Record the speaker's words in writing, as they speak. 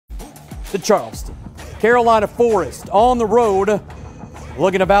to Charleston. Carolina Forest on the road,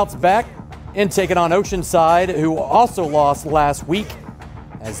 looking to bounce back and taking on Oceanside, who also lost last week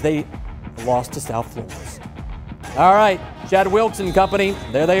as they lost to South Florence. All right, Chad Wilkes and company,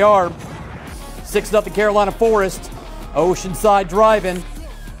 there they are. 6-0 Carolina Forest. Oceanside driving.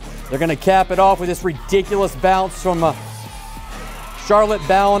 They're going to cap it off with this ridiculous bounce from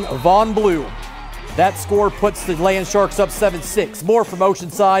Charlotte-bound Von Blue. That score puts the Land Sharks up 7-6. More from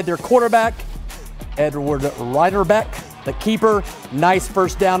Oceanside. Their quarterback, Edward Reinerbeck, the keeper. Nice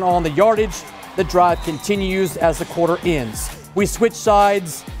first down on the yardage. The drive continues as the quarter ends. We switch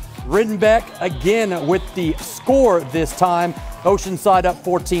sides. Riddenbeck again with the score this time. Oceanside up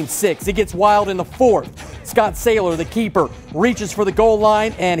 14-6. It gets wild in the fourth. Scott Saylor, the keeper, reaches for the goal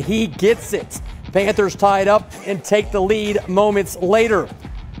line and he gets it. Panthers tie it up and take the lead moments later.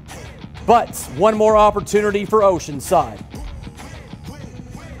 But one more opportunity for Oceanside.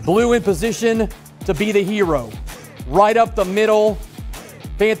 Blue in position to be the hero. Right up the middle.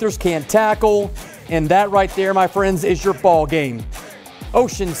 Panthers can't tackle. And that right there, my friends, is your ball game.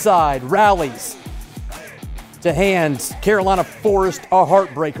 Oceanside rallies to hand Carolina Forest a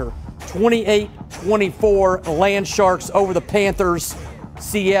heartbreaker. 28-24 Land Sharks over the Panthers.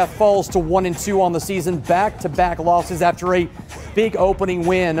 CF falls to 1-2 on the season. Back-to-back losses after a big opening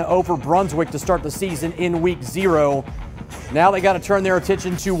win over Brunswick to start the season in week 0. Now they got to turn their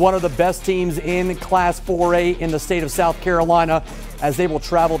attention to one of the best teams in Class 4A in the state of South Carolina, as they will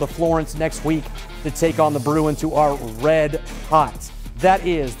travel to Florence next week to take on the Bruins, who are red hot. That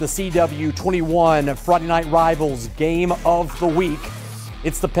is the CW21 Friday Night Rivals game of the week.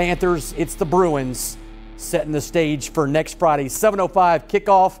 It's the Panthers, it's the Bruins, setting the stage for next Friday's 7:05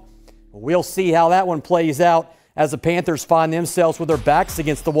 kickoff. We'll see how that one plays out as the Panthers find themselves with their backs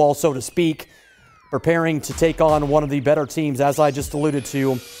against the wall, so to speak, preparing to take on one of the better teams, as I just alluded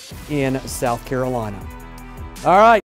to, in South Carolina. All right.